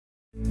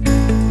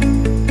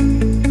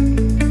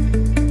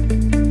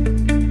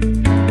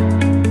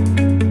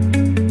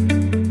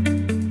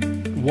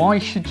why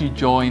should you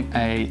join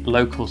a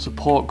local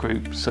support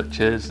group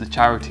such as the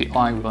charity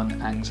I run,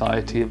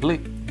 Anxiety of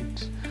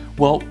Leeds?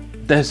 Well,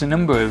 there's a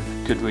number of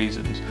good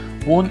reasons.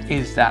 One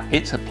is that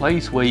it's a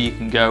place where you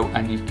can go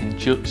and you can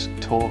just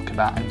talk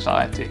about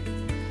anxiety.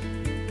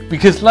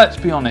 Because let's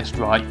be honest,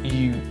 right,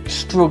 you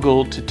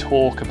struggle to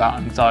talk about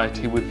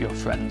anxiety with your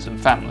friends and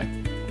family.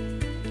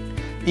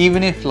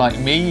 Even if, like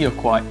me, you're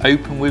quite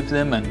open with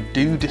them and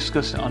do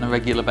discuss it on a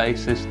regular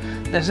basis,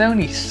 there's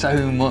only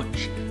so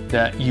much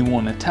that you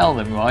want to tell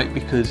them, right?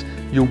 Because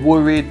you're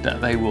worried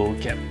that they will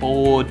get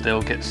bored, they'll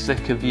get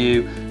sick of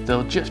you,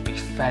 they'll just be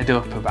fed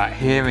up about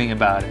hearing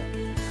about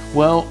it.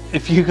 Well,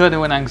 if you go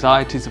to an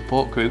anxiety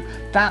support group,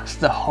 that's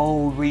the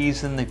whole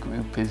reason the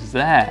group is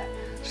there.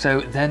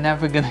 So they're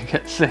never going to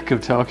get sick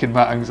of talking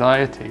about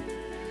anxiety.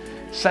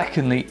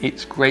 Secondly,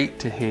 it's great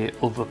to hear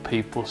other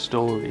people's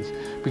stories,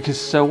 because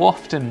so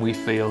often we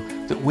feel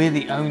that we're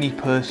the only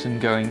person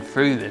going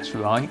through this,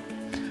 right?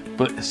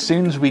 But as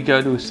soon as we go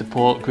to a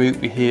support group,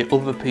 we hear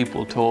other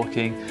people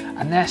talking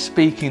and they're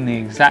speaking the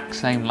exact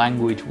same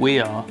language we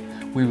are,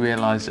 we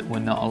realise that we're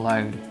not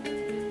alone.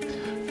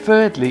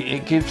 Thirdly,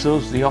 it gives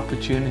us the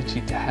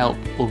opportunity to help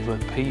other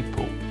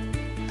people.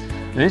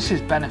 This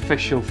is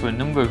beneficial for a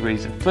number of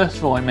reasons. First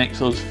of all, it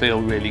makes us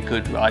feel really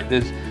good, right?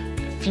 There's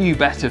a few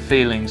better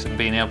feelings than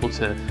being able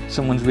to,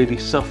 someone's really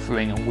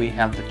suffering and we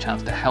have the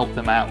chance to help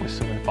them out with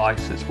some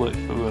advice that's worked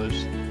for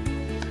us.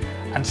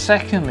 And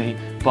secondly,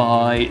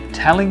 by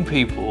telling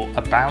people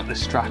about the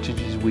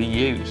strategies we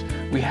use,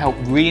 we help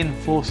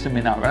reinforce them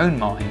in our own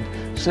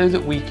mind so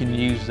that we can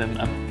use them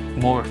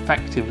more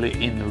effectively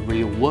in the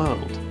real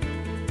world.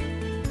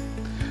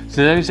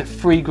 So those are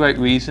 3 great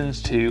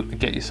reasons to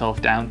get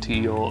yourself down to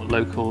your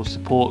local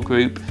support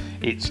group.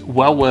 It's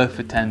well worth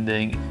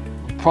attending.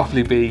 It'll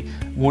probably be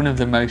one of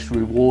the most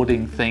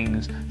rewarding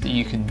things that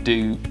you can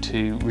do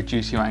to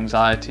reduce your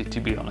anxiety, to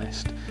be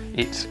honest.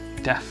 It's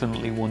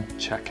definitely one to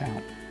check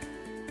out.